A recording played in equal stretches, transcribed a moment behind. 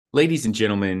Ladies and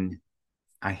gentlemen,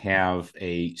 I have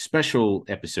a special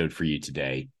episode for you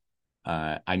today.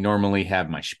 I normally have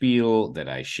my spiel that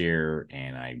I share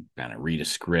and I kind of read a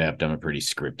script. I'm a pretty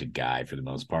scripted guy for the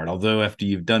most part. Although, after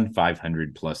you've done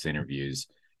 500 plus interviews,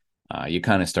 you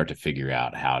kind of start to figure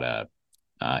out how to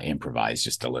improvise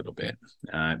just a little bit.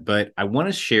 But I want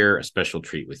to share a special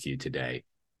treat with you today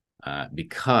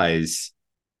because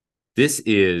this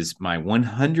is my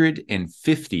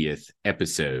 150th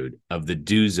episode of the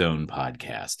Do Zone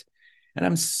podcast. And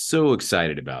I'm so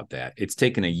excited about that. It's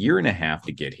taken a year and a half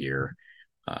to get here.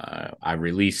 I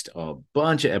released a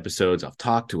bunch of episodes. I've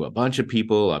talked to a bunch of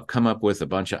people. I've come up with a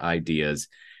bunch of ideas.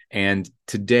 And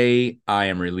today I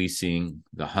am releasing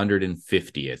the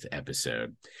 150th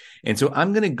episode. And so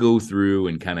I'm going to go through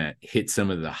and kind of hit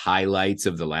some of the highlights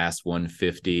of the last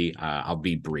 150. I'll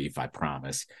be brief, I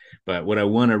promise. But what I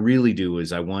want to really do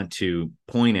is I want to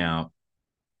point out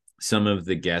some of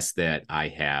the guests that I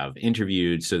have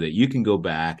interviewed so that you can go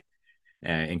back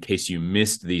in case you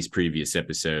missed these previous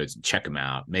episodes, check them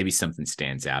out. Maybe something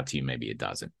stands out to you, maybe it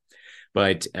doesn't.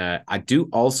 But I do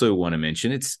also want to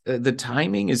mention it's the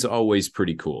timing is always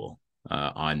pretty cool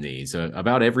on these.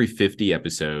 About every 50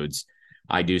 episodes,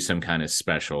 I do some kind of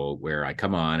special where I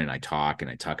come on and I talk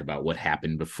about what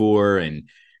happened before and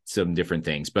some different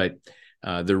things. But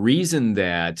the reason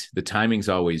that the timing's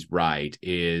always right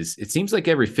is it seems like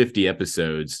every 50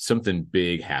 episodes, something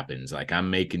big happens. Like I'm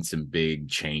making some big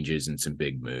changes and some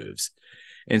big moves.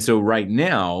 And so right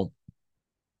now,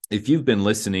 if you've been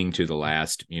listening to the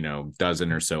last,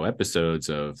 dozen or so episodes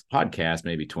of podcast,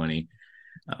 maybe 20,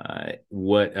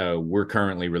 we're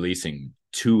currently releasing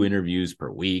 2 interviews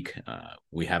per week.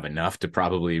 We have enough to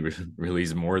probably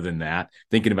release more than that.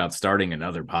 Thinking about starting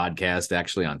another podcast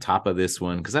actually on top of this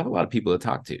one, because I have a lot of people to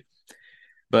talk to.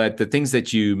 But the things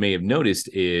that you may have noticed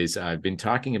is I've been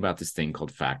talking about this thing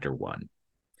called Factor One.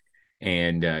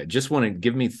 And just want to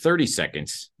give me 30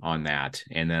 seconds on that,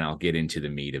 and then I'll get into the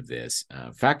meat of this.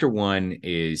 Factor One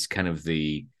is kind of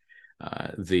the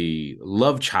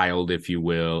love child, if you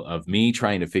will, of me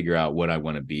trying to figure out what I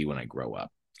want to be when I grow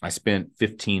up. I spent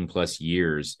 15 plus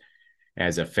years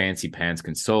as a fancy pants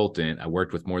consultant. I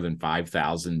worked with more than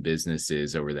 5,000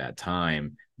 businesses over that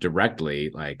time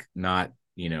directly, like not,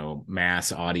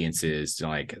 mass audiences.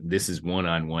 Like this is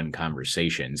one-on-one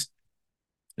conversations.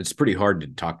 It's pretty hard to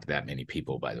talk to that many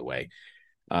people, by the way.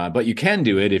 But you can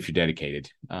do it if you're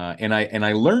dedicated. And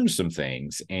I learned some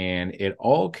things, and it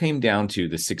all came down to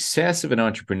the success of an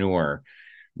entrepreneur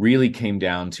really came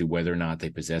down to whether or not they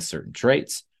possess certain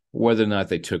traits, whether or not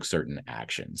they took certain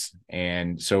actions.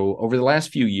 And so over the last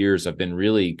few years, I've been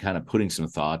really kind of putting some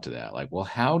thought to that. Like, well,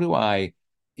 how do I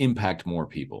impact more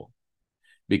people?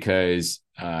 Because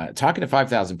talking to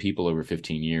 5,000 people over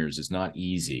 15 years is not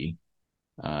easy.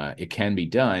 It can be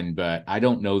done, but I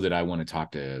don't know that I want to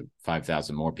talk to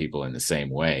 5,000 more people in the same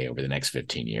way over the next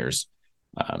 15 years.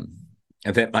 And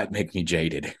that might make me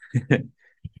jaded.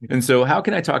 And so how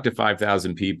can I talk to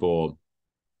 5,000 people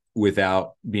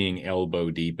without being elbow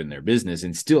deep in their business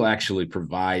and still actually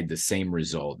provide the same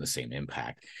result, the same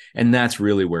impact? And that's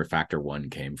really where Factor One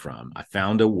came from. I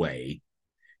found a way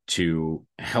to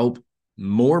help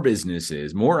more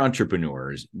businesses, more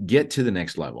entrepreneurs get to the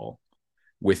next level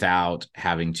without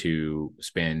having to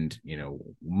spend,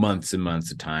 months and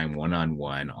months of time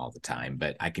one-on-one all the time.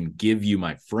 But I can give you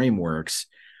my frameworks,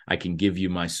 I can give you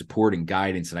my support and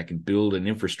guidance, and I can build an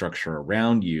infrastructure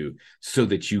around you so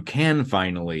that you can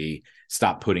finally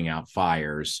stop putting out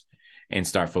fires and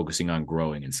start focusing on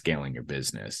growing and scaling your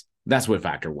business. That's what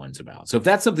Factor One's about. So if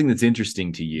that's something that's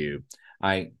interesting to you,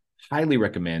 I highly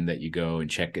recommend that you go and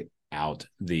check out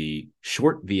the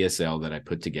short VSL that I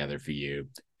put together for you.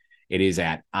 It is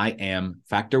at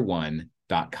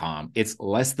iamfactor1.com. It's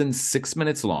less than 6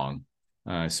 minutes long.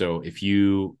 So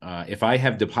if I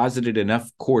have deposited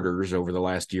enough quarters over the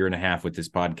last year and a half with this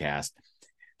podcast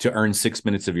to earn 6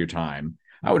 minutes of your time,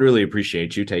 I would really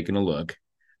appreciate you taking a look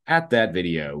at that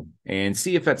video and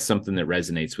see if that's something that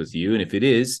resonates with you. And if it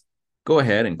is, go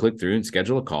ahead and click through and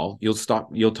schedule a call. You'll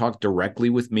talk directly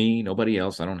with me, nobody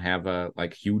else. I don't have a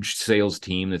huge sales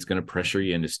team that's going to pressure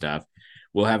you into stuff.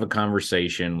 We'll have a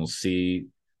conversation. We'll see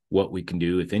what we can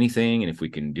do, if anything, and if we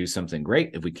can do something,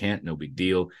 great. If we can't, no big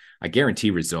deal. I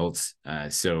guarantee results.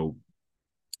 So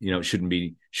it shouldn't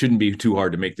be too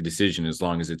hard to make the decision as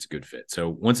long as it's a good fit. So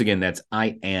once again, that's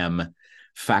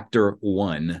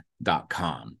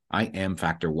iamfactor1.com.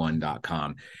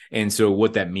 iamfactor1.com. And so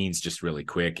what that means, just really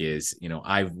quick, is,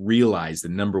 I've realized the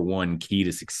number one key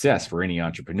to success for any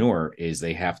entrepreneur is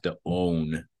they have to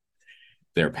own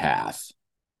their path.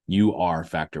 You are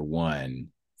Factor One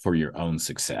for your own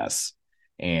success.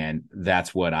 And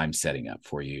that's what I'm setting up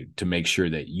for you to make sure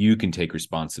that you can take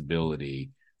responsibility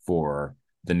for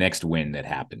the next win that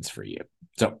happens for you.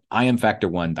 So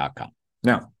IamFactor1.com.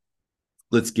 Now,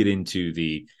 let's get into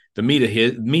the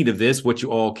meat of this, what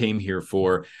you all came here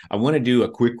for. I want to do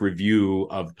a quick review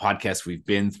of podcasts we've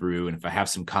been through. And if I have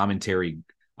some commentary,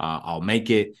 I'll make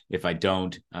it. If I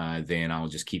don't, then I'll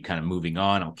just keep kind of moving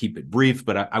on. I'll keep it brief,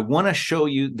 but I want to show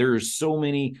you there's so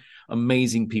many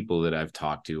amazing people that I've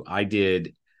talked to. I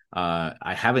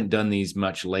haven't done these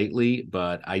much lately,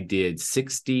 but I did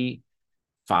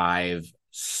 65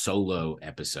 solo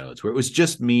episodes where it was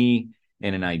just me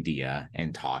and an idea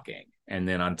and talking. And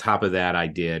then on top of that, I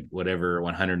did whatever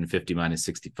 150 minus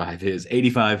 65 is,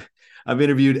 85. I've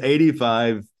interviewed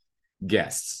 85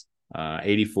 guests,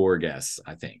 84 guests,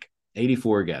 I think.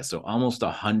 84 guests. So almost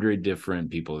 100 different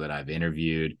people that I've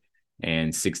interviewed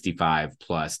and 65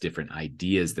 plus different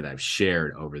ideas that I've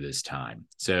shared over this time.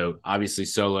 So obviously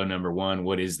solo number one,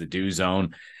 what is the do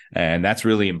zone? And that's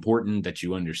really important that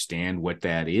you understand what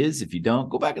that is. If you don't,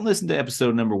 go back and listen to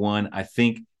episode number one. I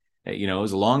think, it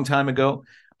was a long time ago.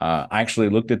 I actually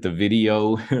looked at the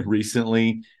video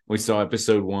recently. We saw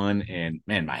episode one, and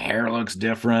man, my hair looks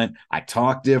different. I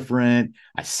talk different.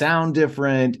 I sound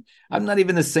different. I'm not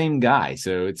even the same guy.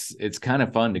 So it's kind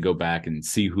of fun to go back and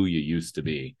see who you used to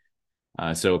be.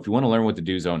 So if you want to learn what the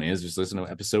do zone is, just listen to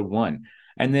episode one.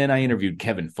 And then I interviewed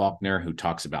Kevin Faulkner, who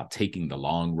talks about taking the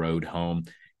long road home.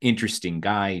 Interesting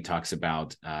guy. He talks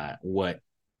about what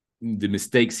the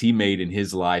mistakes he made in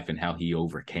his life and how he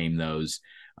overcame those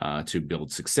to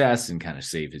build success and kind of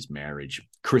save his marriage.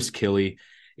 Chris Killey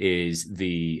is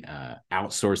the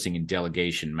outsourcing and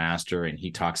delegation master, and he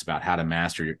talks about how to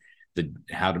master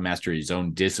his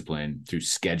own discipline through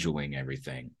scheduling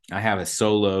everything. I have a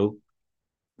solo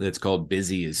that's called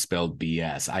Busy is Spelled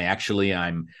BS.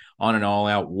 I'm on an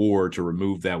all-out war to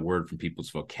remove that word from people's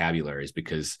vocabularies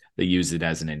because they use it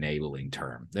as an enabling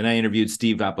term. Then I interviewed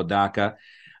Steve Apodaca,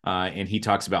 and he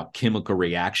talks about chemical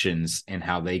reactions and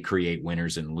how they create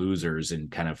winners and losers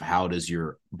and kind of how does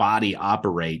your body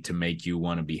operate to make you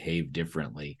want to behave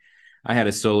differently. I had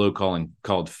a solo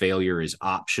called Failure is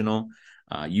Optional.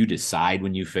 You decide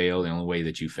when you fail. The only way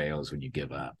that you fail is when you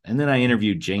give up. And then I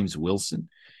interviewed James Wilson,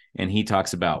 and he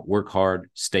talks about work hard,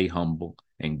 stay humble,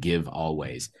 and give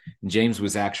always. And James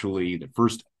was actually the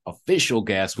first official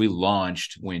guest we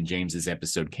launched when James's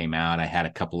episode came out. I had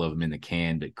a couple of them in the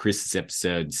can, but Chris's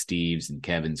episode, Steve's, and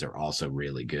Kevin's are also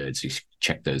really good. So you should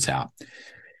check those out.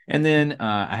 And then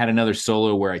I had another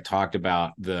solo where I talked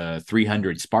about the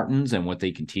 300 Spartans and what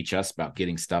they can teach us about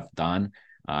getting stuff done.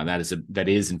 That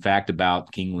is in fact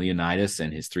about King Leonidas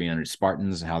and his 300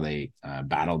 Spartans, how they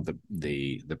battled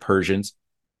the Persians.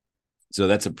 So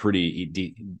that's a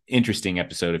pretty interesting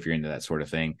episode if you're into that sort of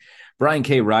thing. Brian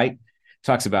K. Wright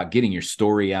talks about getting your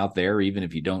story out there, even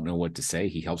if you don't know what to say.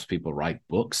 He helps people write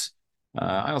books.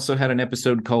 I also had an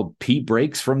episode called Pee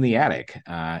Breaks from the Attic.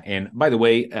 And by the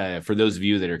way, for those of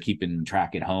you that are keeping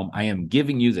track at home, I am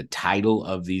giving you the title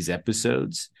of these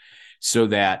episodes so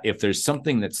that if there's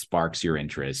something that sparks your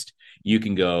interest, you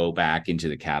can go back into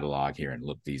the catalog here and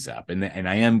look these up. And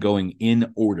I am going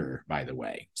in order, by the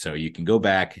way. So you can go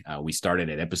back. We started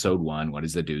at episode 1, what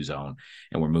is the do zone?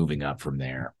 And we're moving up from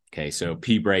there. Okay, so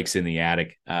Pee Breaks in the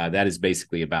Attic. That is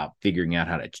basically about figuring out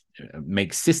how to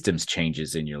make systems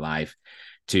changes in your life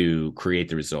to create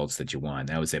the results that you want.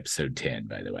 That was episode 10,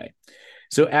 by the way.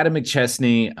 So Adam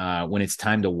McChesney, When It's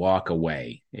Time to Walk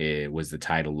Away, it was the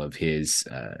title of his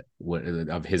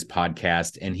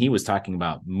podcast. And he was talking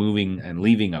about moving and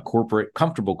leaving a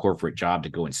comfortable corporate job to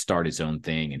go and start his own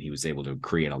thing. And he was able to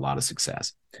create a lot of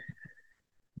success.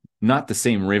 Not the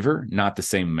Same River, Not the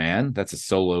Same Man. That's a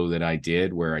solo that I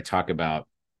did where I talk about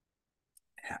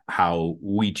how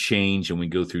we change and we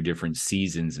go through different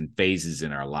seasons and phases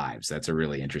in our lives. That's a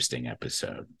really interesting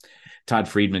episode. Todd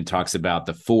Friedman talks about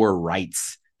the 4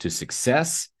 rights to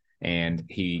success, and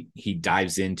he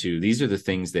dives into these are the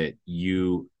things that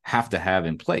you have to have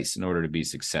in place in order to be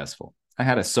successful. I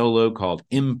had a solo called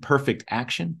Imperfect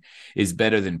Action is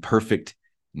Better Than Perfect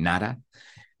Nada.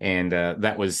 And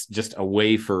that was just a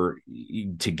way to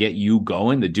get you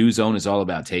going. The do zone is all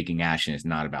about taking action. It's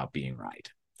not about being right.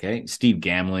 Okay. Steve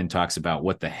Gamlin talks about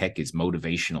what the heck is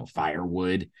motivational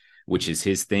firewood, which is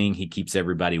his thing. He keeps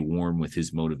everybody warm with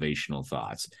his motivational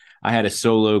thoughts. I had a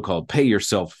solo called Pay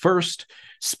Yourself First,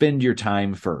 Spend Your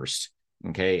Time First.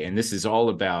 Okay. And this is all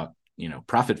about,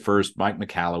 profit first, Mike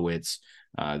Michalowicz.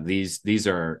 These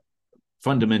are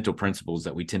fundamental principles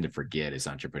that we tend to forget as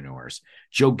entrepreneurs.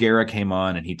 Joe Guerra came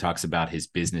on and he talks about his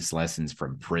business lessons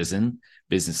from prison.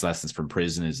 Business Lessons from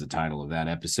Prison is the title of that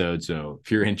episode. So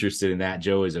if you're interested in that,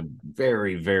 Joe is a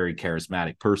very, very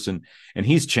charismatic person, and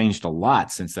he's changed a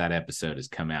lot since that episode has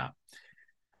come out.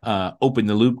 Open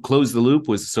the Loop, Close the Loop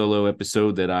was a solo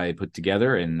episode that I put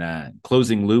together, and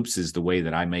closing loops is the way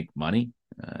that I make money.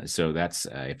 So that's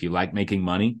if you like making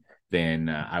money, then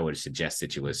I would suggest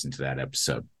that you listen to that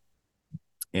episode.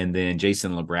 And then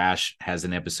Jason LaBrash has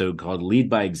an episode called Lead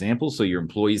by Example, so your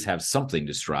employees have something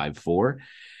to strive for.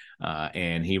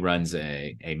 And he runs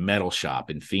a metal shop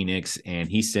in Phoenix. And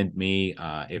he sent me,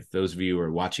 if those of you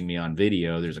are watching me on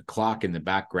video, there's a clock in the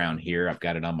background here. I've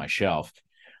got it on my shelf.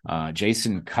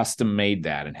 Jason custom made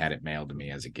that and had it mailed to me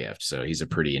as a gift. So he's a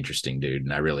pretty interesting dude,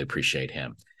 and I really appreciate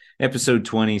him. Episode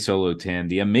 20, Solo 10,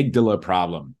 the amygdala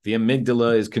problem. The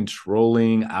amygdala is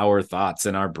controlling our thoughts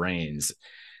and our brains.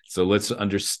 So let's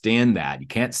understand that. You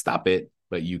can't stop it,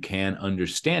 but you can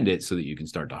understand it so that you can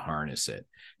start to harness it.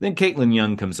 Then Caitlin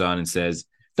Young comes on and says,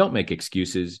 don't make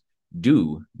excuses,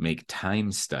 do make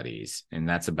time studies. And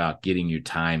that's about getting your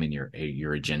time and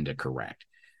your agenda correct.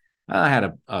 I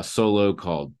had a solo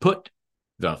called Put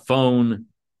the Phone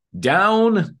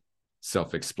Down,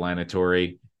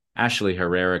 self-explanatory. Ashley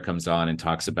Herrera comes on and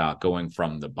talks about going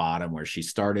from the bottom where she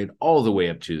started all the way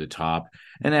up to the top.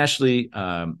 And Ashley,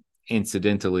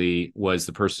 incidentally, was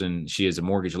the person, she is a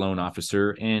mortgage loan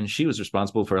officer, and she was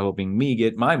responsible for helping me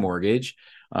get my mortgage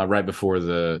right before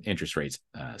the interest rates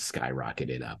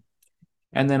skyrocketed up.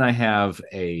 And then I have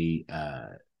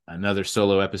another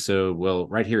solo episode. Well,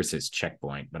 right here it says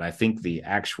Checkpoint, but I think the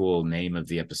actual name of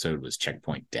the episode was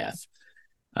Checkpoint Death.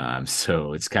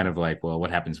 So it's kind of like, well,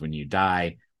 what happens when you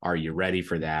die? Are you ready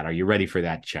for that? Are you ready for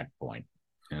that checkpoint?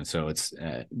 And so it's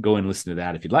go and listen to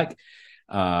that if you'd like.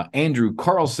 Andrew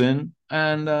Carlson,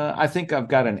 and I think I've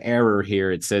got an error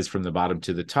here. It says from the bottom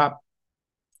to the top,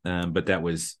 but that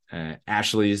was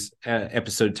Ashley's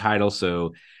episode title.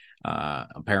 So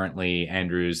apparently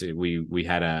Andrew's, we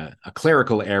had a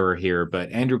clerical error here,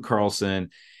 but Andrew Carlson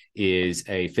is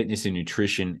a fitness and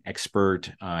nutrition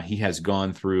expert. He has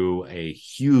gone through a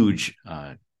huge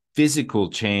physical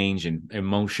change and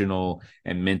emotional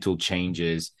and mental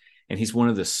changes, and he's one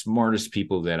of the smartest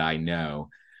people that I know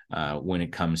when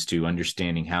it comes to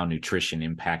understanding how nutrition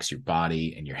impacts your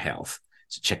body and your health.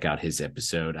 So check out his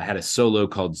episode. I had a solo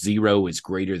called Zero is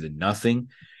Greater Than Nothing.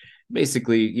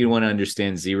 Basically, you want to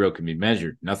understand zero can be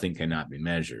measured. Nothing cannot be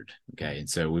measured. Okay. And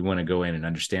so we want to go in and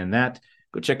understand that.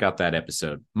 Go check out that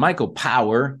episode. Michael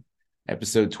Power,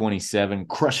 episode 27,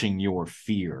 Crushing Your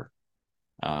Fear.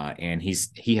 And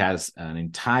he has an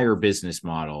entire business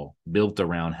model built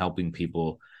around helping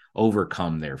people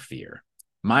overcome their fear.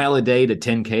 Mile a Day to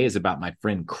 10K is about my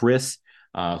friend Chris,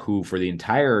 who for the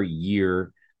entire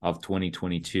year of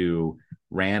 2022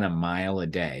 ran a mile a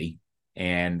day.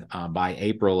 And by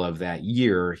April of that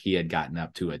year, he had gotten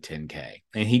up to a 10K.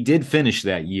 And he did finish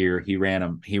that year. He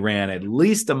ran at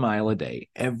least a mile a day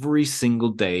every single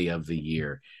day of the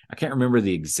year. I can't remember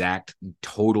the exact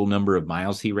total number of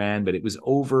miles he ran, but it was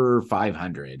over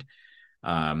 500.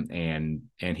 And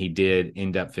he did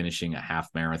end up finishing a half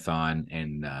marathon.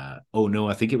 And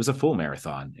I think it was a full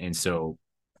marathon. And so,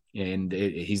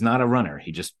 he's not a runner.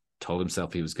 He just told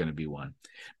himself he was going to be one.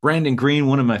 Brandon Green,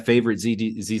 one of my favorite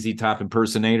ZZ Top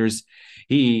impersonators,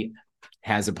 he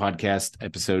has a podcast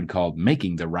episode called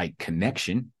Making the Right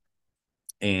Connection.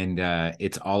 And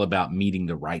it's all about meeting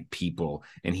the right people.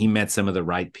 And he met some of the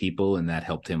right people, and that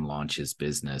helped him launch his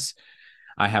business.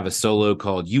 I have a solo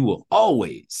called You Will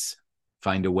Always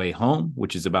Find a Way Home,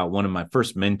 which is about one of my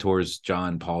first mentors,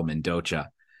 John Paul Mendoza.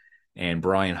 And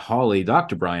Brian Hawley,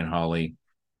 Dr. Brian Hawley,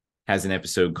 has an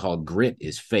episode called Grit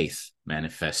is Faith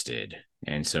Manifested.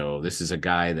 And so this is a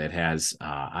guy that has,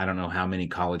 I don't know how many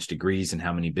college degrees and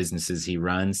how many businesses he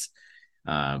runs,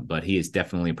 but he is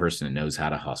definitely a person that knows how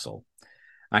to hustle.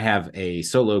 I have a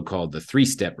solo called the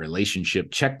 3-Step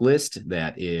Relationship Checklist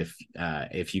that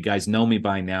if you guys know me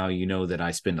by now, you know that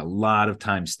I spend a lot of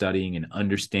time studying and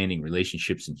understanding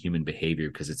relationships and human behavior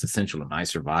because it's essential to my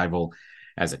survival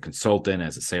as a consultant,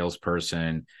 as a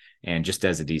salesperson, and just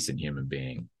as a decent human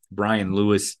being. Brian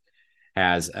Lewis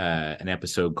has an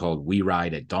episode called We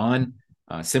Ride at Dawn,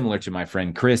 similar to my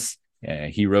friend Chris.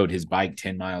 He rode his bike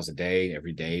 10 miles a day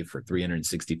every day for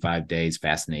 365 days.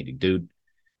 Fascinating dude.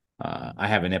 I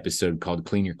have an episode called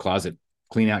Clean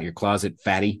Out Your Closet,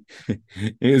 Fatty.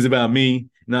 It is about me,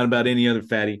 not about any other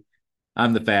fatty.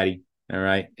 I'm the fatty. All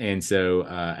right. And so,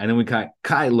 and then we got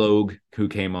Kai Logue, who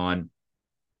came on.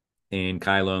 And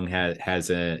Kai Logue has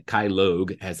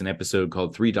an episode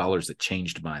called $3 That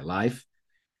Changed My Life.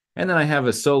 And then I have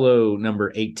a solo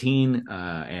number 18,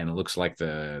 and it looks like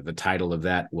the title of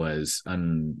that was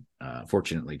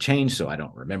unfortunately changed, so I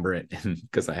don't remember it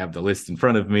because I have the list in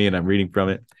front of me and I'm reading from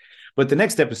it. But the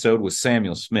next episode was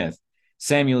Samuel Smith.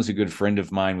 Samuel is a good friend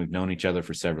of mine. We've known each other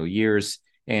for several years,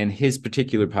 and his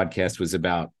particular podcast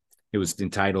it was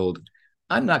entitled,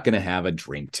 I'm Not Going to Have a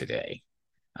Drink Today.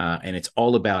 And it's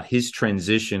all about his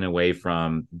transition away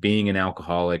from being an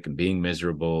alcoholic and being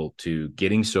miserable to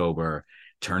getting sober,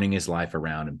 turning his life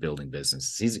around and building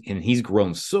businesses. He's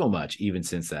grown so much even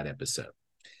since that episode.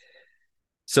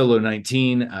 Solo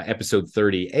 19, episode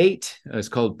 38 is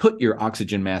called Put Your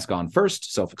Oxygen Mask On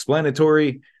First.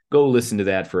 Self-explanatory. Go listen to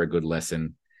that for a good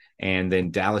lesson. And then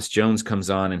Dallas Jones comes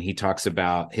on and he talks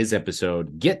about his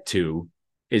episode, Get To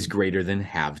is Greater Than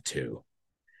Have To,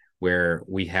 where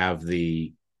we have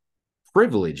the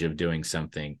privilege of doing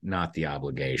something, not the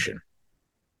obligation.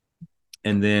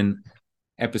 And then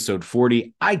episode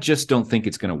 40, I just don't think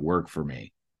it's going to work for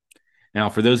me. Now,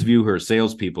 for those of you who are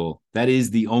salespeople, that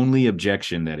is the only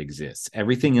objection that exists.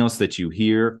 Everything else that you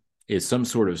hear is some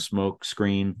sort of smoke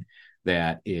screen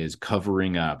that is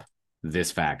covering up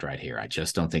this fact right here. I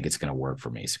just don't think it's going to work for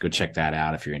me. So go check that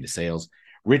out if you're into sales.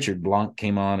 Richard Blanc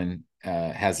came on and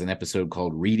has an episode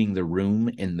called Reading the Room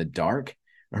in the Dark.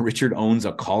 Richard owns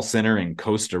a call center in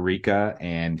Costa Rica.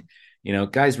 And,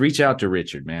 guys, reach out to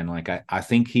Richard, man. Like, I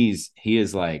think he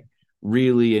is like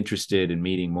really interested in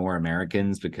meeting more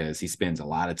Americans because he spends a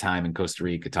lot of time in Costa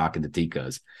Rica talking to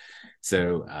Ticos.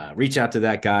 So reach out to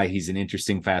that guy. He's an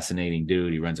interesting, fascinating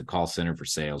dude. He runs a call center for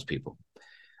salespeople.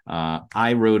 I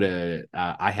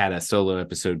had a solo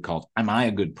episode called Am I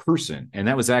a Good Person? And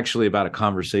that was actually about a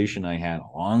conversation I had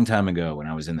a long time ago when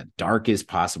I was in the darkest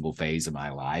possible phase of my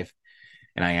life.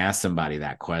 And I asked somebody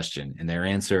that question, and their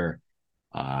answer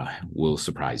will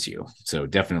surprise you. So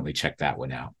definitely check that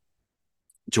one out.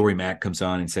 Jory Mack comes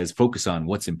on and says, focus on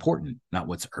what's important, not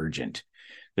what's urgent.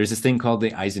 There's this thing called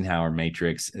the Eisenhower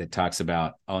matrix that talks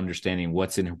about understanding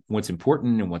what's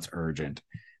important and what's urgent.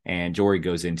 And Jory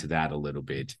goes into that a little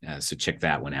bit. So check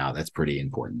that one out. That's pretty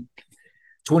important.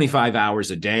 25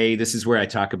 hours a day. This is where I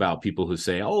talk about people who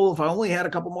say, oh, if I only had a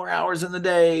couple more hours in the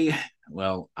day.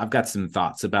 Well, I've got some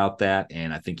thoughts about that,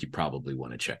 and I think you probably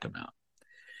want to check them out.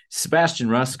 Sebastian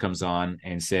Russ comes on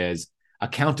and says,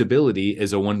 accountability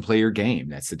is a one-player game.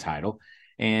 That's the title.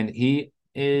 And he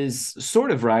is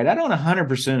sort of right. I don't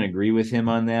 100% agree with him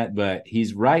on that, but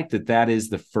he's right that is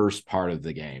the first part of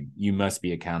the game. You must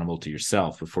be accountable to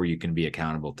yourself before you can be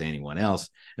accountable to anyone else.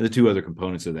 And the two other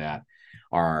components of that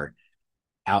are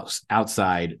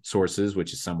outside sources,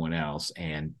 which is someone else,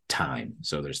 and time.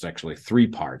 So there's actually three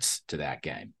parts to that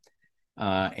game.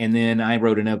 And then I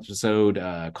wrote an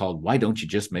episode called Why Don't You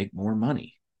Just Make More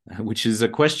Money? Which is a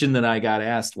question that I got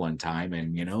asked one time,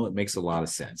 and it makes a lot of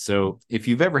sense. So if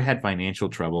you've ever had financial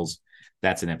troubles,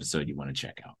 that's an episode you want to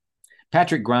check out.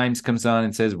 Patrick Grimes comes on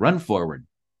and says, run forward,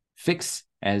 fix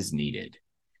as needed.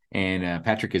 And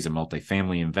Patrick is a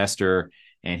multifamily investor,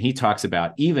 and he talks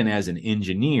about even as an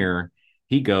engineer,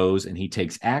 he goes and he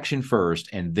takes action first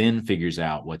and then figures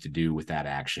out what to do with that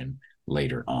action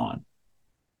later on.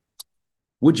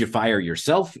 Would You Fire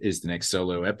Yourself is the next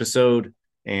solo episode.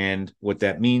 And what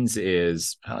that means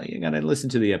is, you got to listen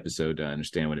to the episode to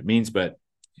understand what it means. But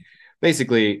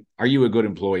basically, are you a good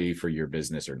employee for your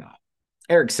business or not?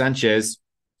 Eric Sanchez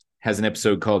has an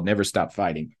episode called Never Stop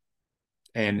Fighting.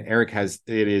 And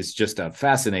it is just a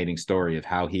fascinating story of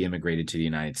how he immigrated to the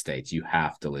United States. You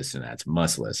have to listen to that. It's a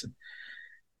must listen.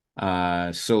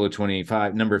 Solo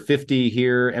 25, number 50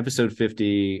 here, episode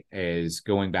 50 is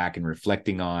going back and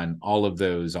reflecting on all of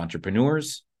those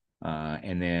entrepreneurs.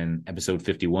 And then episode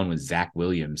 51 was Zach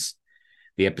Williams.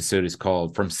 The episode is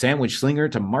called From Sandwich Slinger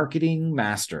to Marketing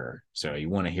Master. So you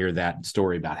want to hear that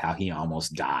story about how he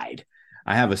almost died.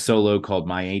 I have a solo called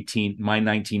My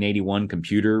 1981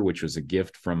 Computer, which was a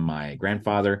gift from my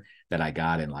grandfather that I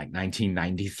got in like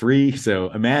 1993. So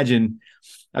imagine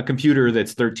a computer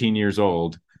that's 13 years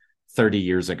old 30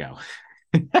 years ago.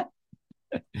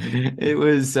 It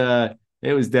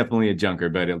was definitely a junker,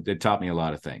 but it taught me a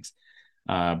lot of things.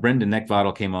 Brenda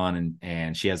Neckvaddle came on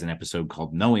and she has an episode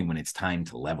called Knowing When It's Time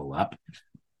to Level Up.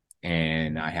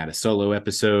 And I had a solo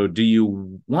episode. Do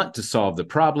you want to solve the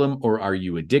problem or are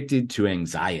you addicted to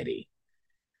anxiety?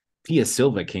 Pia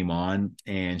Silva came on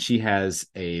and she has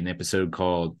an episode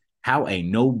called How a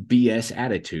No BS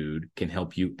Attitude Can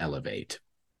Help You Elevate.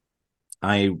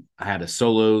 I had a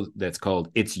solo that's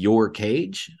called It's Your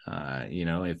Cage.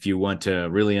 If you want to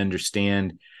really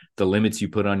understand the limits you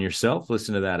put on yourself,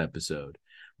 listen to that episode.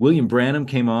 William Branham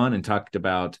came on and talked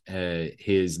about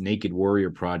his Naked Warrior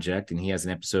project, and he has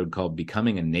an episode called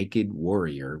Becoming a Naked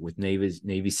Warrior with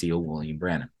Navy SEAL William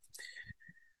Branham.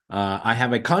 I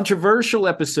have a controversial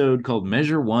episode called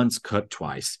Measure Once, Cut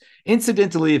Twice.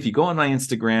 Incidentally, if you go on my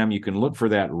Instagram, you can look for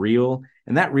that reel,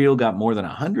 and that reel got more than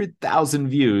 100,000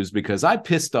 views because I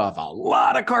pissed off a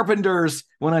lot of carpenters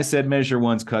when I said measure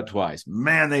once, cut twice.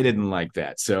 Man, they didn't like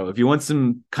that. So if you want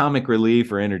some comic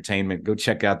relief or entertainment, go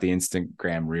check out the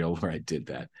Instagram reel where I did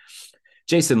that.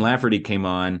 Jason Lafferty came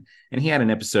on, and he had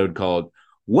an episode called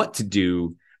What to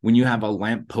Do When You Have a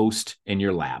Lamppost in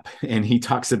Your Lap. And he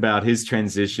talks about his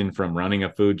transition from running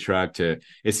a food truck to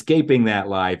escaping that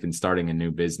life and starting a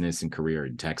new business and career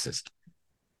in Texas.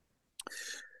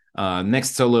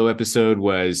 Next solo episode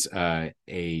was an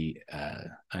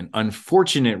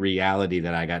unfortunate reality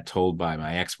that I got told by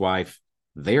my ex-wife.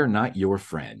 They're not your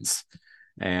friends.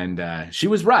 And she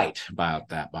was right about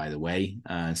that, by the way.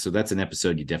 So that's an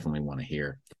episode you definitely want to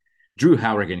hear. Drew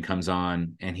Hourigan comes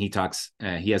on, and he talks,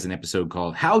 he has an episode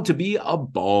called How to Be a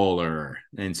Baller.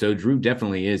 And so Drew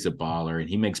definitely is a baller, and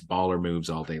he makes baller moves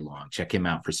all day long. Check him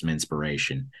out for some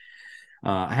inspiration.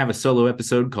 I have a solo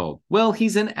episode called, Well,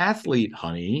 He's an Athlete,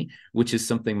 Honey, which is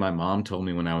something my mom told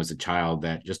me when I was a child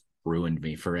that just ruined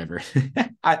me forever.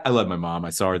 I love my mom.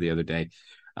 I saw her the other day,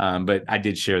 but I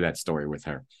did share that story with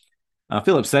her.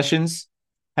 Philip Sessions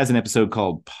has an episode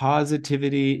called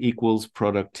Positivity Equals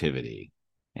Productivity.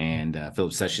 And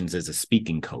Philip Sessions is a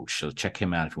speaking coach, so check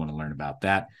him out if you want to learn about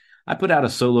that. I put out a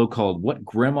solo called What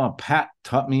Grandma Pat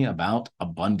Taught Me About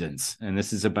Abundance. And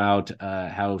this is about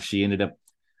how she ended up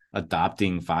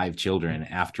adopting 5 children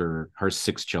after her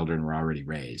 6 children were already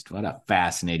raised. What a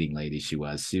fascinating lady she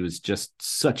was. She was just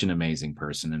such an amazing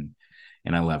person,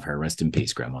 and I love her. Rest in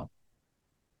peace, Grandma.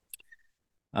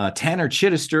 Tanner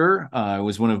Chittister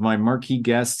was one of my marquee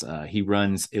guests. He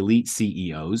runs Elite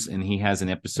CEOs, and he has an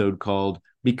episode called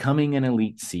Becoming an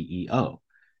Elite CEO.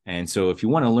 And so if you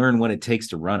want to learn what it takes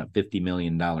to run a $50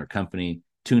 million company,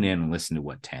 tune in and listen to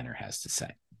what Tanner has to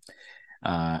say.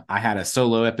 I had a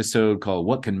solo episode called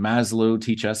What Can Maslow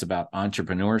Teach Us About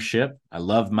Entrepreneurship? I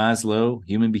love Maslow,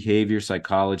 human behavior,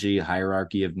 psychology,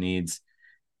 hierarchy of needs.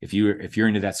 If you're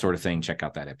into that sort of thing, check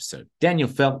out that episode. Daniel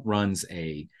Felt runs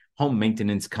a home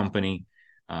maintenance company,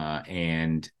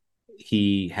 and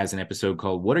he has an episode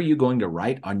called What Are You Going to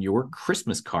Write on Your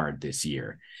Christmas Card This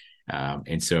Year?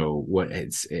 And so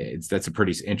that's a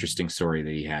pretty interesting story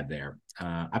that he had there.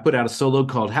 I put out a solo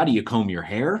called How Do You Comb Your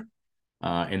Hair?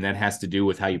 And that has to do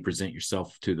with how you present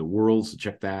yourself to the world. So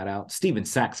check that out. Stephen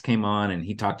Sachs came on, and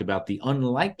he talked about the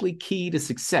unlikely key to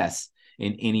success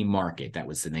in any market. That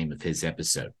was the name of his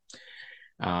episode.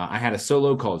 I had a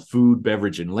solo called Food,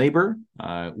 Beverage, and Labor,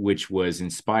 which was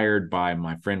inspired by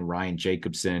my friend Ryan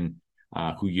Jacobson,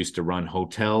 who used to run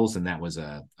hotels. And that was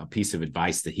a piece of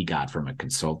advice that he got from a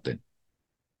consultant.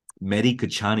 Mehdi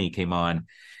Kachani came on,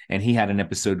 and he had an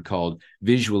episode called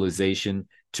Visualization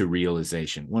to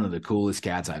Realization. One of the coolest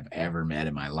cats I've ever met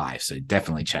in my life. So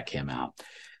definitely check him out.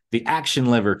 The Action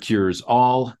Lever Cures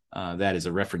All. That is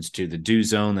a reference to the Do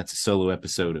Zone. That's a solo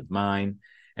episode of mine.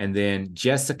 And then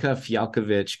Jessica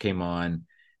Fialkovich came on,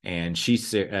 and she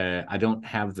said, I don't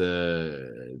have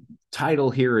the title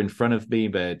here in front of me,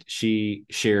 but she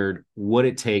shared what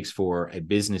it takes for a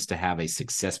business to have a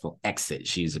successful exit.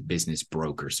 She's a business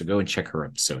broker. So go and check her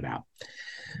episode out.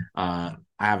 I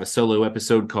have a solo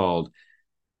episode called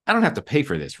I Don't Have to Pay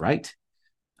for This, Right?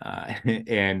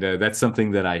 And that's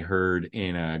something that I heard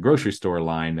in a grocery store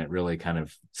line that really kind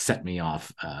of set me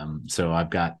off. So I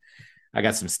got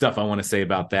some stuff I want to say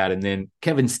about that. And then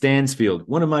Kevin Stansfield,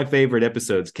 one of my favorite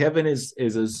episodes. Kevin is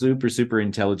a super, super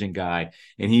intelligent guy,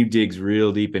 and he digs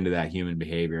real deep into that human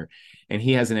behavior. And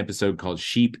he has an episode called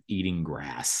Sheep Eating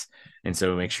Grass. And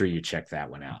so make sure you check that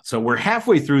one out. So we're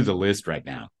halfway through the list right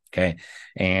now. Okay.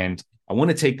 And I want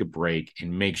to take a break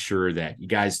and make sure that you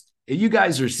guys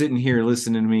are sitting here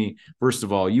listening to me. First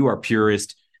of all, you are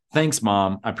purist. Thanks,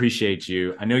 Mom. I appreciate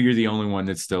you. I know you're the only one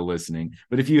that's still listening,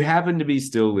 but if you happen to be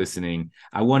still listening,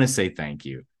 I want to say thank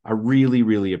you. I really,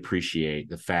 really appreciate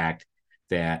the fact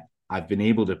that I've been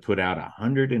able to put out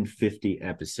 150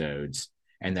 episodes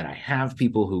and that I have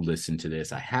people who listen to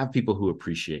this. I have people who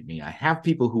appreciate me. I have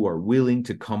people who are willing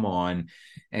to come on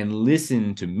and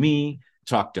listen to me,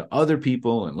 talk to other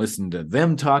people, and listen to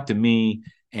them talk to me.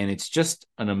 And it's just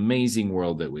an amazing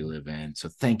world that we live in. So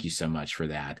thank you so much for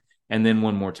that. And then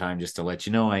one more time, just to let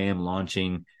you know, I am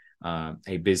launching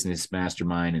a business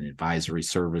mastermind and advisory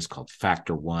service called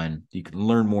Factor One. You can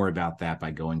learn more about that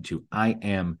by going to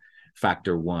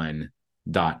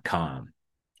IamFactor1.com.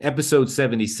 Episode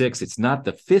 76, it's not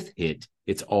the fifth hit,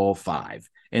 it's all five.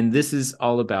 And this is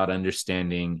all about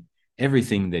understanding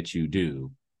everything that you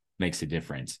do makes a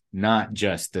difference, not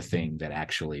just the thing that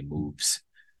actually moves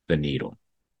the needle.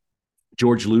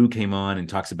 George Liu came on and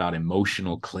talks about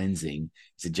emotional cleansing.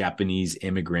 He's a Japanese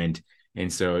immigrant.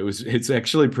 And so it's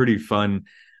actually pretty fun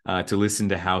to listen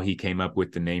to how he came up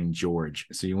with the name George.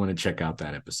 So you want to check out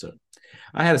that episode.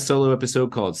 I had a solo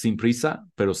episode called Sin Prisa,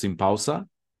 Pero Sin Pausa.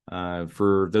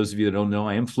 For those of you that don't know,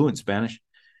 I am fluent Spanish.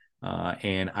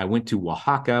 And I went to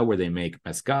Oaxaca where they make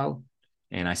mezcal.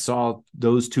 And I saw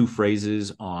those two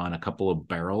phrases on a couple of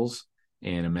barrels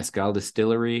in a mezcal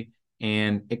distillery.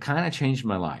 And it kind of changed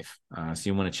my life. So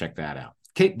you want to check that out.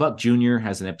 Kate Buck Jr.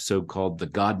 has an episode called The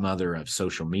Godmother of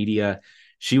Social Media.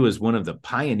 She was one of the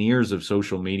pioneers of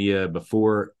social media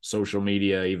before social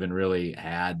media even really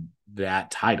had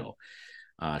that title.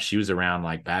 She was around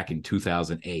like back in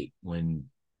 2008 when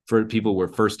people were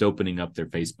first opening up their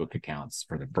Facebook accounts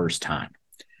for the first time.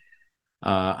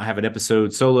 I have an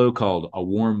episode solo called A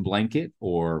Warm Blanket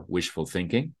or Wishful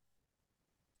Thinking.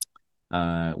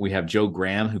 We have Joe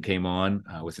Graham, who came on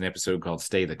with an episode called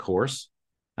Stay the Course.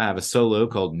 I have a solo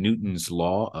called Newton's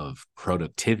Law of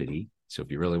Productivity. So if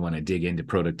you really want to dig into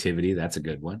productivity, that's a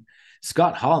good one.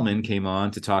 Scott Hallman came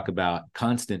on to talk about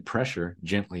constant pressure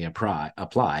gently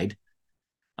applied.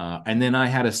 And then I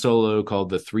had a solo called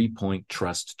the 3-point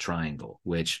trust triangle,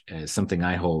 which is something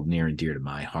I hold near and dear to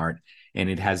my heart. And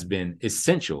it has been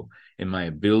essential in my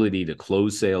ability to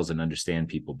close sales and understand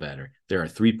people better. There are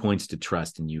 3 points to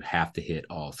trust, and you have to hit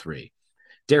all three.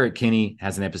 Derek Kinney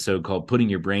has an episode called Putting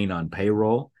Your Brain on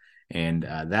Payroll. And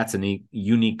that's a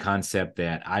unique concept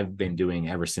that I've been doing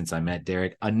ever since I met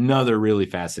Derek. Another really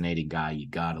fascinating guy. You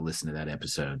got to listen to that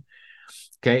episode.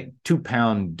 Okay,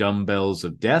 2-pound dumbbells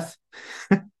of death.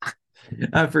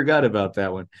 I forgot about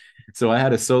that one. So I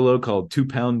had a solo called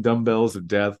 2-pound dumbbells of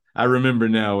death. I remember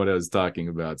now what I was talking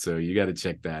about. So you got to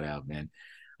check that out, man.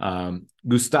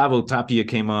 Gustavo Tapia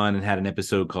came on and had an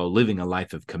episode called Living a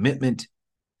Life of Commitment.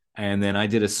 And then I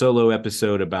did a solo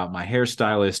episode about my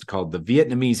hairstylist called the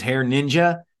Vietnamese Hair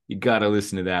Ninja. You got to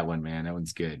listen to that one, man. That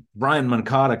one's good. Brian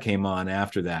Moncada came on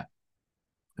after that.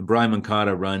 And Brian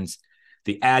Moncada runs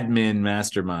the admin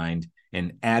mastermind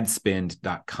and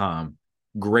adspend.com.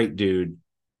 Great dude.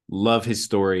 Love his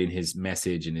story and his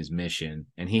message and his mission.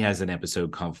 And he has an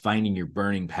episode called Finding Your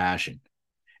Burning Passion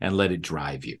and Let It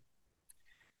Drive You.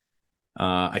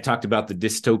 I talked about the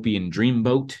dystopian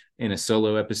dreamboat in a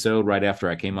solo episode right after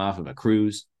I came off of a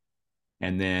cruise.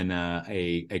 And then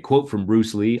a quote from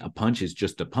Bruce Lee, a punch is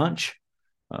just a punch.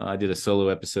 I did a solo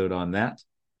episode on that.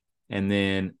 And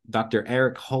then Dr.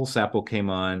 Eric Holsapple came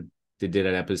on to did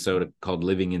an episode called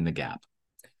Living in the Gap.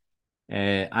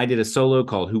 And I did a solo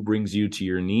called Who Brings You to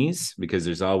Your Knees, because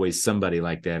there's always somebody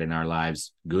like that in our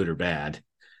lives, good or bad.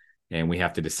 And we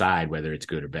have to decide whether it's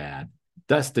good or bad.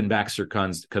 Dustin Baxter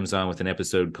comes on with an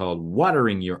episode called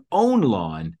Watering Your Own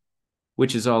Lawn,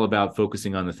 which is all about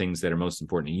focusing on the things that are most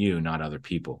important to you, not other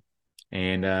people.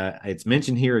 And it's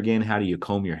mentioned here again, how do you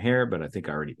comb your hair? But I think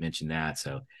I already mentioned that.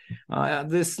 So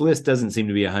this list doesn't seem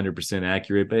to be 100%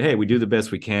 accurate. But hey, we do the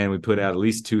best we can. We put out at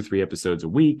least 2-3 episodes a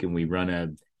week, and we run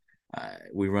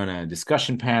a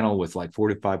discussion panel with like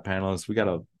 45 panelists. We got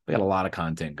a lot of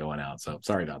content going out. So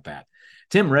sorry about that.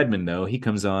 Tim Redmond, though, he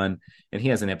comes on and he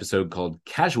has an episode called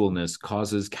Casualness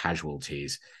Causes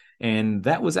Casualties. And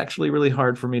that was actually really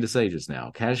hard for me to say just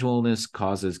now. Casualness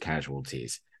causes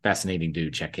casualties. Fascinating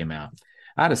dude. Check him out.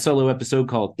 I had a solo episode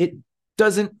called It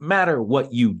Doesn't Matter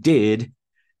What You Did.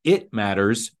 It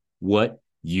Matters What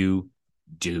You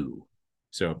Do.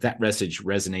 So if that message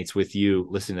resonates with you,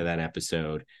 listen to that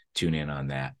episode. Tune in on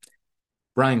that.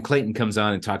 Brian Clayton comes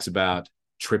on and talks about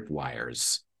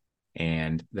tripwires.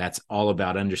 And that's all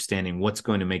about understanding what's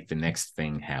going to make the next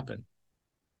thing happen.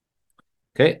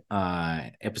 Okay,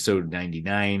 episode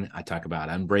 99, I talk about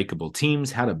unbreakable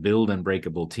teams, how to build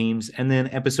unbreakable teams. And then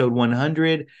episode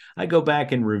 100, I go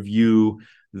back and review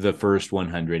the first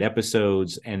 100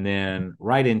 episodes and then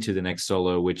right into the next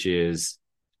solo, which is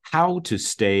how to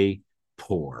stay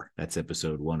poor. That's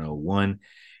episode 101.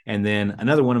 And then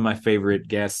another one of my favorite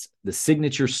guests, the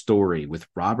signature story with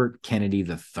Robert Kennedy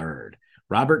III.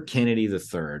 Robert Kennedy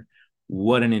III,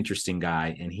 what an interesting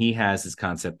guy. And he has this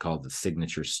concept called the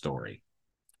signature story.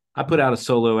 I put out a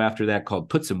solo after that called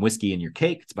Put Some Whiskey in Your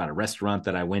Cake. It's about a restaurant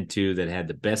that I went to that had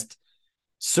the best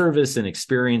service and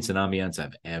experience and ambiance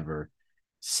I've ever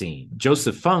seen.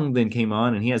 Joseph Fung then came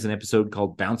on and he has an episode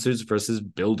called Bouncers versus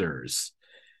Builders.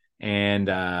 And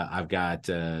I've got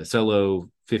solo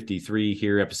 53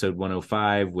 here, episode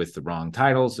 105 with the wrong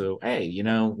title. So, hey,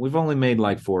 we've only made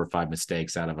like 4 or 5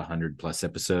 mistakes out of 100 plus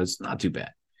episodes. Not too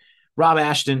bad. Rob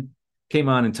Ashton came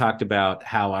on and talked about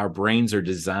how our brains are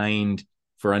designed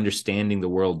for understanding the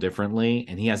world differently.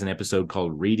 And he has an episode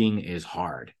called Reading is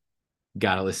Hard.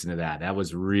 Got to listen to that. That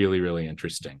was really, really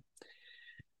interesting.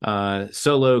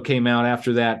 Solo came out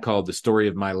after that called The Story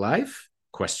of My Life, ?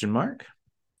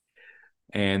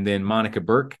 And then Monica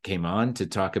Burke came on to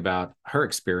talk about her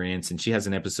experience, and she has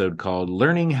an episode called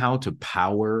Learning How to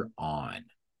Power On.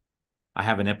 I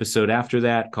have an episode after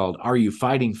that called Are You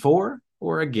Fighting For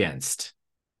or Against?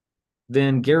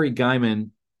 Then Gary Guyman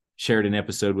shared an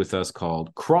episode with us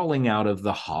called Crawling Out of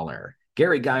the Holler.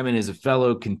 Gary Guyman is a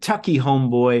fellow Kentucky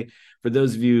homeboy. For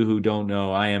those of you who don't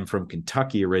know, I am from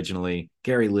Kentucky originally.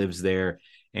 Gary lives there,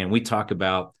 and we talk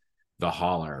about the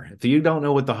holler. If you don't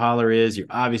know what the holler is, you're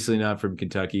obviously not from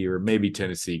Kentucky, or maybe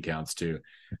Tennessee counts too.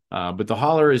 But the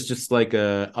holler is just like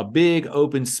a big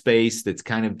open space that's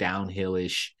kind of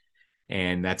downhillish.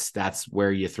 And that's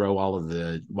where you throw all of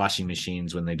the washing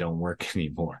machines when they don't work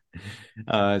anymore.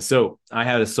 So I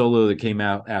had a solo that came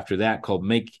out after that called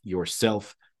Make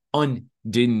Yourself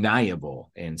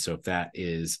Undeniable. And so if that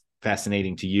is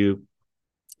fascinating to you,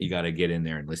 you got to get in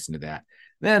there and listen to that.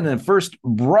 Then the first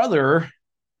brother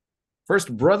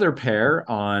pair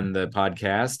on the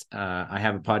podcast. I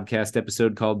have a podcast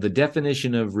episode called The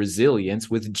Definition of Resilience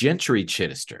with Gentry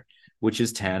Chittister, which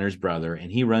is Tanner's brother,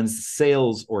 and he runs the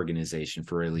sales organization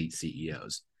for elite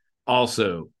CEOs.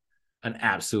 Also an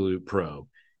absolute pro.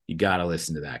 You got to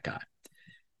listen to that guy.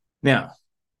 Now,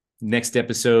 next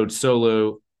episode,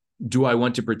 solo, do I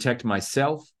want to protect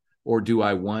myself or do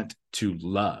I want to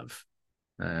love?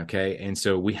 Okay. And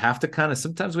so we have to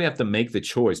sometimes we have to make the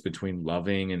choice between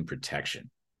loving and protection.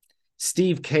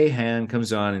 Steve Cahan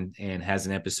comes on and has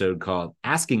an episode called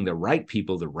Asking the Right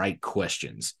People the Right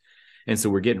Questions. And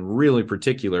so we're getting really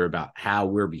particular about how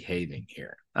we're behaving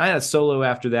here. I had a solo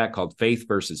after that called Faith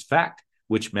versus Fact,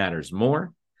 which matters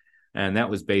more. And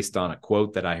that was based on a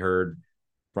quote that I heard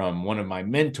from one of my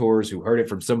mentors who heard it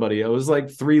from somebody. It was like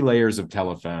 3 layers of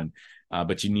telephone.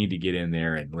 But you need to get in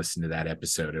there and listen to that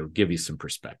episode. It'll give you some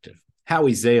perspective.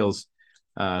 Howie Zales,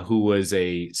 who was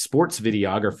a sports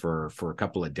videographer for a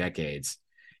couple of decades,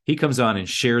 he comes on and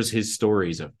shares his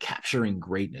stories of capturing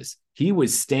greatness. He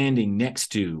was standing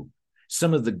next to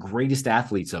some of the greatest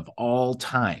athletes of all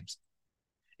times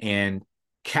and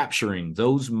capturing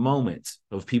those moments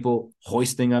of people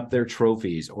hoisting up their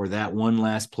trophies or that one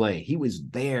last play. He was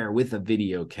there with a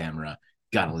video camera.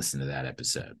 Got to listen to that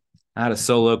episode. I had a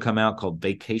solo come out called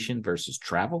Vacation versus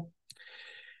Travel.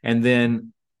 And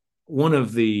then one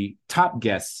of the top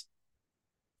guests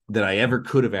that I ever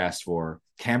could have asked for,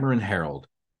 Cameron Harold,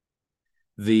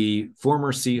 the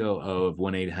former COO of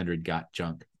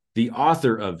 1-800-GOT-JUNK, the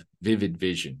author of Vivid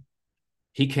Vision.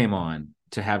 He came on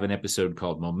to have an episode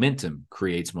called Momentum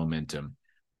Creates Momentum.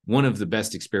 One of the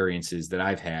best experiences that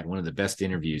I've had, one of the best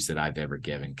interviews that I've ever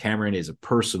given. Cameron is a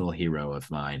personal hero of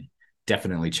mine.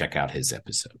 Definitely check out his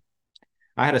episode.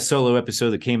 I had a solo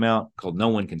episode that came out called No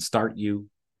One Can Start You,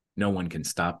 No One Can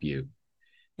Stop You.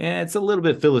 And it's a little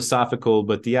bit philosophical,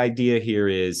 but the idea here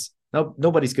is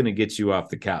nobody's going to get you off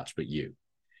the couch but you.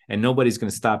 And nobody's going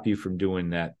to stop you from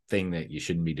doing that thing that you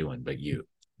shouldn't be doing but you.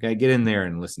 Okay, get in there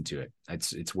and listen to it.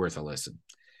 It's worth a listen.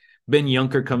 Ben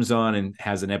Yunker comes on and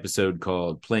has an episode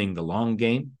called Playing the Long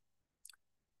Game.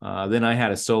 Then I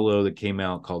had a solo that came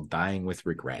out called Dying with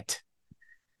Regret.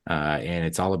 And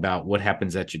it's all about what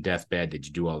happens at your deathbed. Did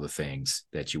you do all the things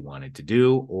that you wanted to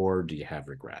do, or do you have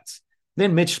regrets?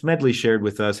 Then Mitch Smedley shared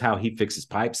with us how he fixes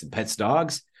pipes and pets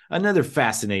dogs. Another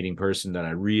fascinating person that I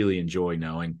really enjoy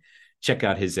knowing. Check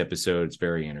out his episode. It's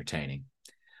very entertaining.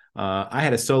 I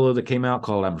had a solo that came out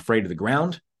called I'm Afraid of the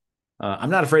Ground. I'm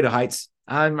not afraid of heights.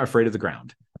 I'm afraid of the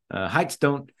ground. Heights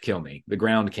don't kill me. The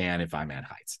ground can if I'm at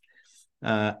heights.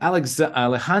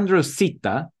 Alejandro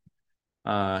Cita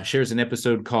shares an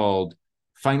episode called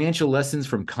Financial Lessons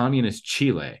from Communist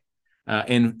Chile.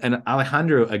 And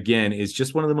Alejandro, again, is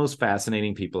just one of the most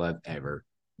fascinating people I've ever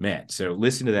met. So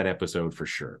listen to that episode for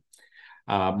sure.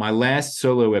 My last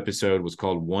solo episode was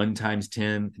called 1 times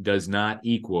 10 does not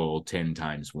equal 10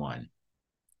 times 1.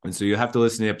 And so you have to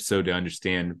listen to the episode to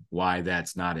understand why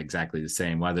that's not exactly the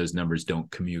same, why those numbers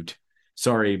don't commute.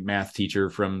 Sorry, math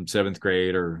teacher from 7th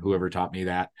grade or whoever taught me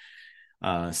that.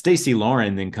 Stacy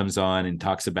Lauren then comes on and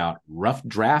talks about rough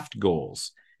draft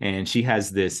goals. And she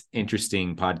has this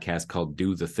interesting podcast called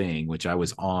Do the Thing, which I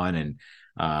was on. And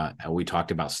we talked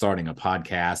about starting a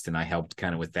podcast, and I helped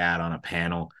kind of with that on a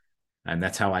panel. And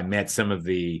that's how I met some of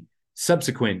the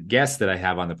subsequent guests that I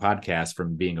have on the podcast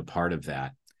from being a part of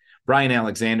that. Brian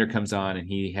Alexander comes on and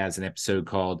he has an episode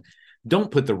called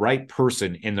don't put the right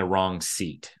person in the wrong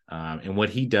seat. And what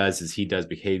he does is he does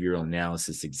behavioral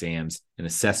analysis exams and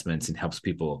assessments and helps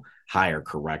people hire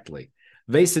correctly.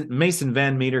 Mason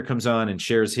Van Meter comes on and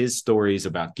shares his stories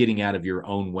about getting out of your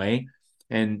own way.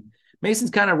 And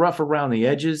Mason's kind of rough around the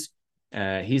edges.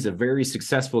 He's a very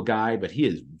successful guy, but he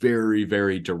is very,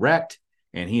 very direct,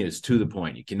 and he is to the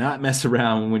point. You cannot mess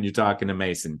around when you're talking to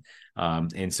Mason.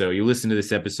 And so you listen to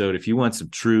this episode. If you want some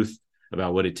truth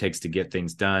about what it takes to get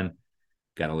things done,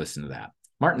 got to listen to that.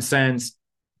 Martin Sands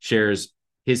shares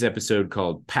his episode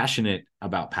called Passionate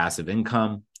About Passive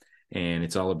Income, and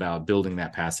it's all about building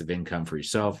that passive income for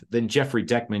yourself. Then Jeffrey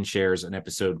Deckman shares an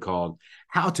episode called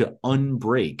How to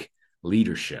Unbreak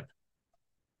Leadership.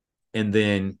 And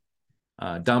then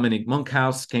Dominic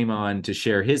Monkhouse came on to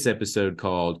share his episode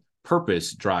called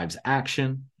Purpose Drives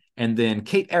Action. And then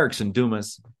Kate Erickson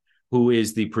Dumas, who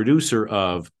is the producer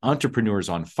of Entrepreneurs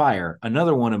on Fire,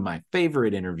 another one of my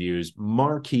favorite interviews,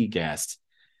 marquee guest.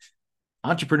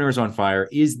 Entrepreneurs on Fire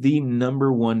is the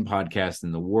 #1 podcast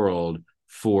in the world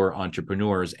for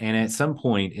entrepreneurs. And at some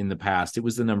point in the past, it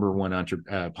was the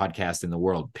 #1 podcast in the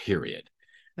world, period.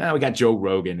 Now we got Joe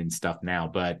Rogan and stuff now,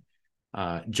 but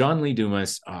John Lee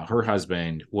Dumas, her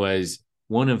husband, was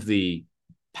one of the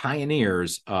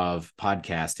pioneers of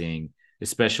podcasting,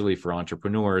 especially for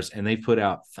entrepreneurs. And they've put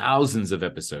out thousands of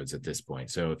episodes at this point.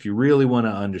 So if you really want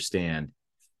to understand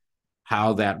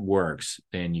how that works,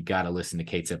 then you got to listen to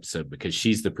Kate's episode, because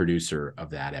she's the producer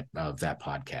of that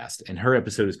podcast. And her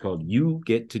episode is called You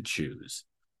Get to Choose.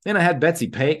 Then I had Betsy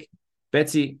Paik.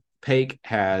 Betsy Paik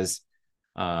has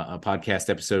a podcast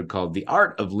episode called The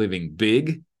Art of Living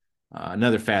Big,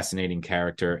 another fascinating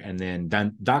character. And then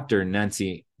Dr.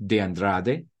 Nancy De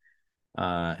Andrade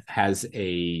has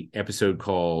a episode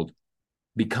called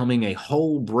Becoming a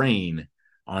Whole Brain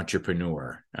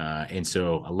Entrepreneur. And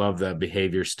so I love the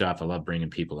behavior stuff. I love bringing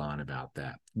people on about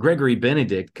that. Gregory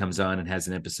Benedict comes on and has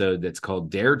an episode that's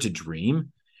called Dare to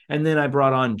Dream. And then I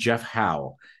brought on Jeff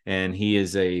Howell, and he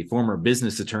is a former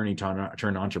business attorney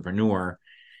turned entrepreneur.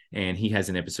 And he has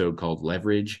an episode called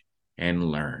Leverage and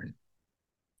Learn.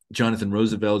 Jonathan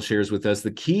Roosevelt shares with us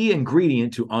the key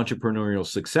ingredient to entrepreneurial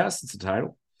success. It's the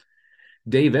title.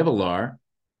 Dave Evelar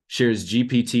shares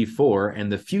GPT-4 and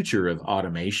the future of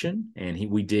automation. And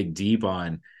we dig deep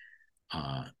on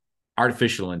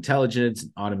artificial intelligence,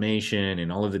 automation,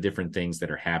 and all of the different things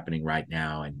that are happening right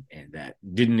now and that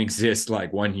didn't exist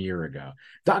like 1 year ago.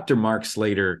 Dr. Mark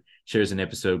Slater shares an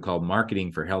episode called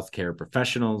Marketing for Healthcare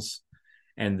Professionals.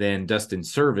 And then Dustin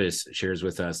Service shares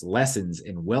with us lessons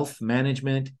in wealth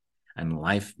management and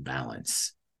life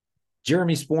balance.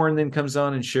 Jeremy Sporn then comes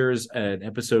on and shares an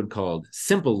episode called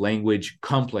Simple Language,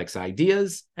 Complex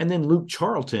Ideas. And then Luke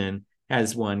Charlton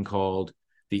has one called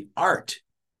The Art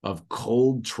of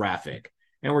Cold Traffic.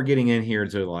 And we're getting in here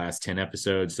to the last 10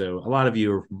 episodes. So a lot of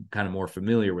you are kind of more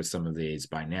familiar with some of these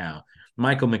by now.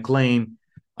 Michael McLean,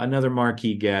 another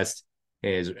marquee guest,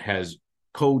 has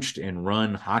coached and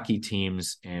run hockey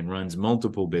teams and runs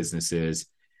multiple businesses.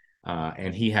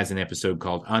 And he has an episode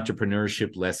called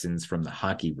Entrepreneurship Lessons from the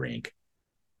Hockey Rink.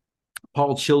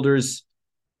 Paul Childers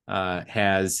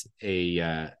has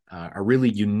a really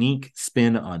unique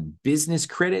spin on business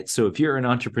credit. So if you're an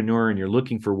entrepreneur and you're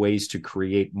looking for ways to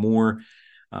create more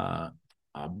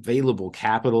available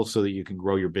capital so that you can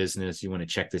grow your business, you want to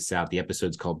check this out. The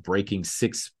episode's called Breaking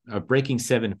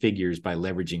 7 Figures by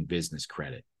Leveraging Business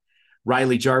Credit.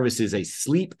 Riley Jarvis is a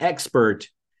sleep expert,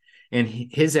 and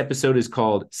his episode is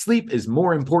called Sleep is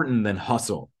More Important Than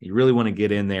Hustle. You really want to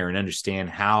get in there and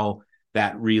understand how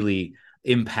that really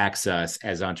impacts us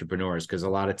as entrepreneurs, because a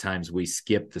lot of times we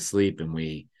skip the sleep and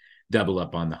we double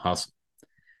up on the hustle.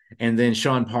 And then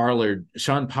Sean Pollard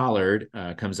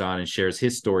comes on and shares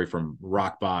his story from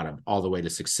rock bottom all the way to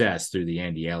success through the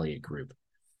Andy Elliott Group.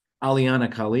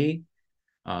 Aliana Kali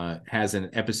has an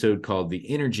episode called The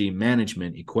Energy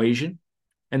Management Equation.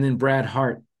 And then Brad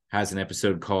Hart has an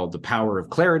episode called The Power of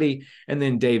Clarity. And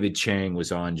then David Chang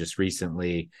was on just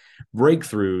recently,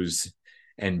 Breakthroughs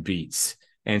and Beats.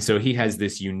 And so he has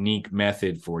this unique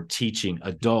method for teaching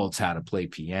adults how to play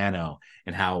piano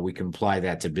and how we can apply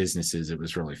that to businesses. It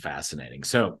was really fascinating.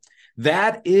 So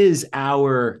that is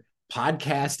our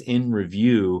podcast in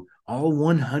review, all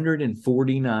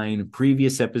 149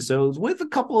 previous episodes, with a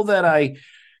couple that I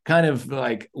kind of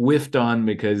like whiffed on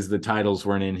because the titles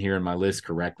weren't in here in my list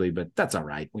correctly, but that's all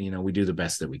right. We do the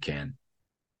best that we can.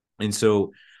 And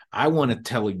so I want to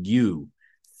tell you,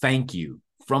 thank you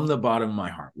from the bottom of my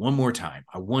heart. One more time.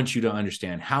 I want you to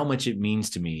understand how much it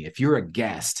means to me. If you're a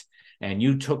guest and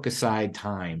you took aside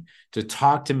time to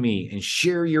talk to me and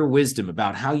share your wisdom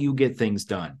about how you get things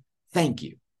done, thank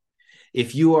you.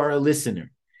 If you are a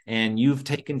listener and you've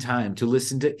taken time to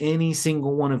listen to any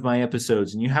single one of my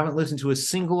episodes and you haven't listened to a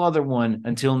single other one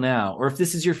until now, or if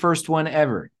this is your first one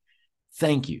ever,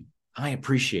 thank you. I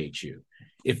appreciate you.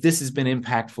 If this has been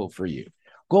impactful for you,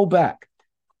 go back,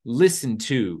 listen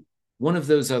to one of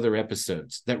those other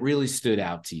episodes that really stood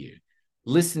out to you.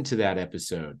 Listen to that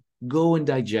episode. Go and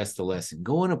digest the lesson.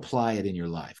 Go and apply it in your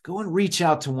life. Go and reach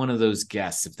out to one of those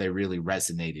guests if they really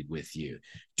resonated with you.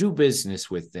 Do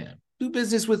business with them. Do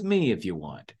business with me if you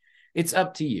want. It's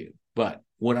up to you. But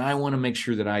what I want to make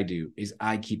sure that I do is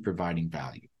I keep providing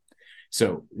value.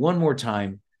 So one more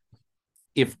time,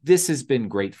 if this has been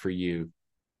great for you,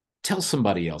 tell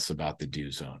somebody else about the Do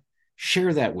Zone.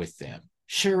 Share that with them.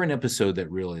 Share an episode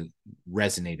that really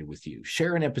resonated with you.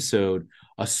 Share an episode,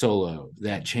 a solo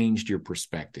that changed your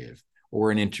perspective,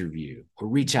 or an interview, or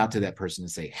reach out to that person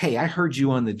and say, hey, I heard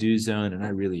you on the Do Zone and I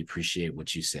really appreciate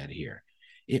what you said here.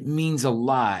 It means a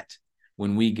lot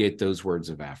when we get those words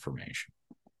of affirmation.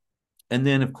 And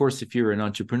then, of course, if you're an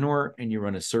entrepreneur and you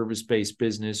run a service-based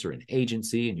business or an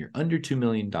agency and you're under $2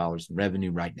 million in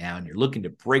revenue right now and you're looking to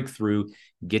break through,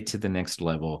 get to the next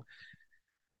level,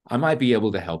 I might be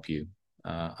able to help you.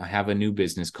 I have a new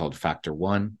business called Factor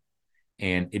One,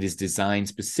 and it is designed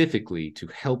specifically to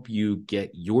help you get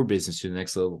your business to the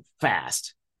next level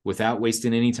fast without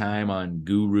wasting any time on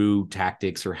guru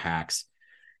tactics or hacks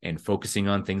and focusing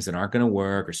on things that aren't going to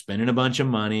work, or spending a bunch of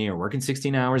money, or working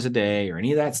 16 hours a day, or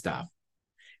any of that stuff.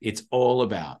 It's all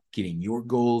about getting your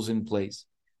goals in place,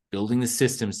 building the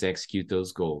systems to execute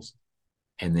those goals,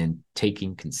 and then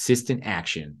taking consistent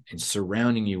action and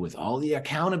surrounding you with all the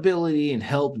accountability and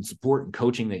help and support and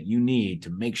coaching that you need to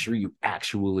make sure you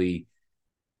actually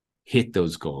hit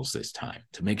those goals this time,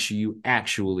 to make sure you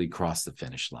actually cross the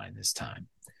finish line this time.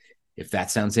 If that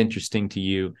sounds interesting to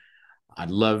you, I'd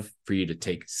love for you to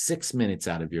take 6 minutes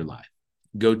out of your life.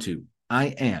 Go to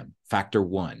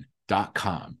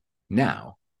iamfactor1.com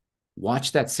now.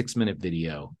 Watch that 6-minute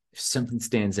video. If something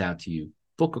stands out to you,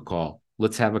 book a call.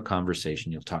 Let's have a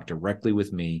conversation. You'll talk directly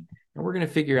with me, and we're going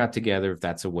to figure out together if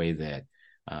that's a way that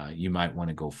you might want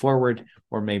to go forward,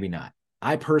 or maybe not.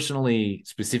 I personally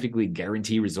specifically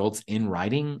guarantee results in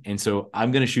writing, and so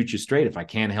I'm going to shoot you straight. If I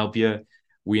can't help you,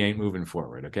 we ain't moving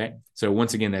forward, okay? So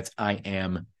once again, that's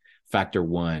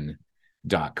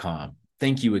iamfactor1.com.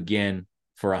 Thank you again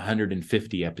for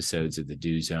 150 episodes of the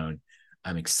Do Zone.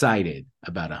 I'm excited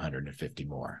about 150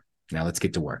 more. Now let's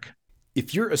get to work.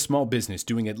 If you're a small business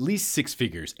doing at least 6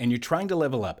 figures and you're trying to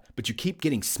level up, but you keep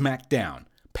getting smacked down,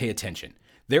 pay attention.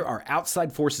 There are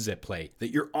outside forces at play that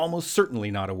you're almost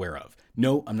certainly not aware of.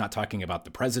 No, I'm not talking about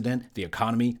the president, the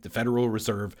economy, the Federal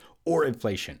Reserve, or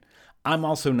inflation. I'm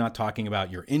also not talking about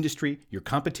your industry, your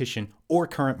competition, or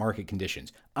current market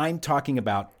conditions. I'm talking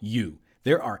about you.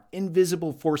 There are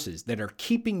invisible forces that are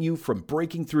keeping you from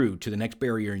breaking through to the next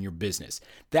barrier in your business.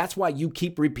 That's why you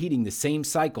keep repeating the same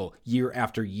cycle year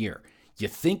after year. You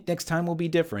think next time will be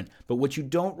different, but what you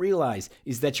don't realize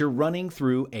is that you're running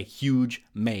through a huge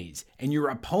maze, and your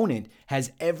opponent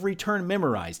has every turn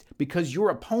memorized because your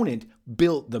opponent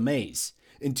built the maze.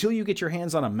 Until you get your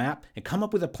hands on a map and come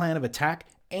up with a plan of attack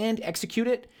and execute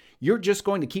it, you're just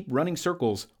going to keep running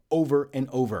circles over and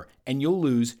over, and you'll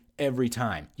lose every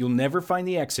time. You'll never find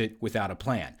the exit without a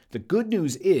plan. The good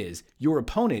news is your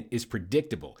opponent is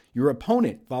predictable. Your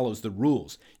opponent follows the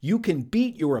rules. You can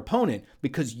beat your opponent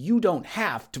because you don't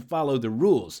have to follow the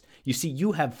rules. You see,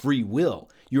 you have free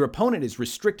will. Your opponent is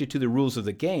restricted to the rules of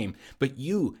the game, but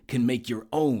you can make your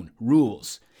own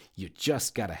rules. You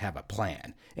just got to have a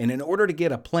plan. And in order to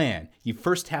get a plan, you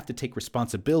first have to take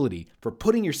responsibility for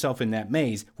putting yourself in that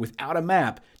maze without a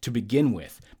map to begin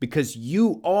with, because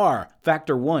you are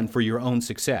factor one for your own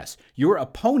success. Your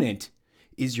opponent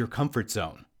is your comfort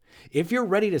zone. If you're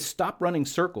ready to stop running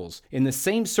circles in the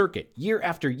same circuit year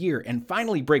after year and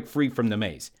finally break free from the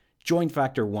maze, join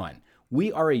Factor One.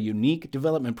 We are a unique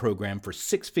development program for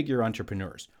 6-figure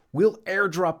entrepreneurs. We'll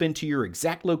airdrop into your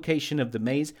exact location of the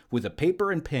maze with a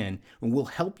paper and pen, and we'll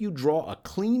help you draw a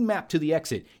clean map to the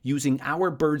exit using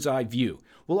our bird's eye view.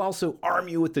 We'll also arm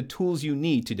you with the tools you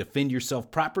need to defend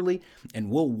yourself properly, and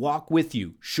we'll walk with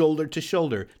you shoulder to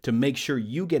shoulder to make sure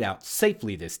you get out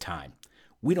safely this time.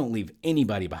 We don't leave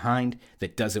anybody behind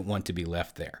that doesn't want to be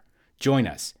left there. Join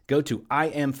us. Go to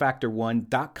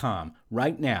iamfactor1.com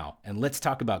right now, and let's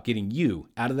talk about getting you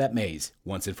out of that maze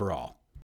once and for all.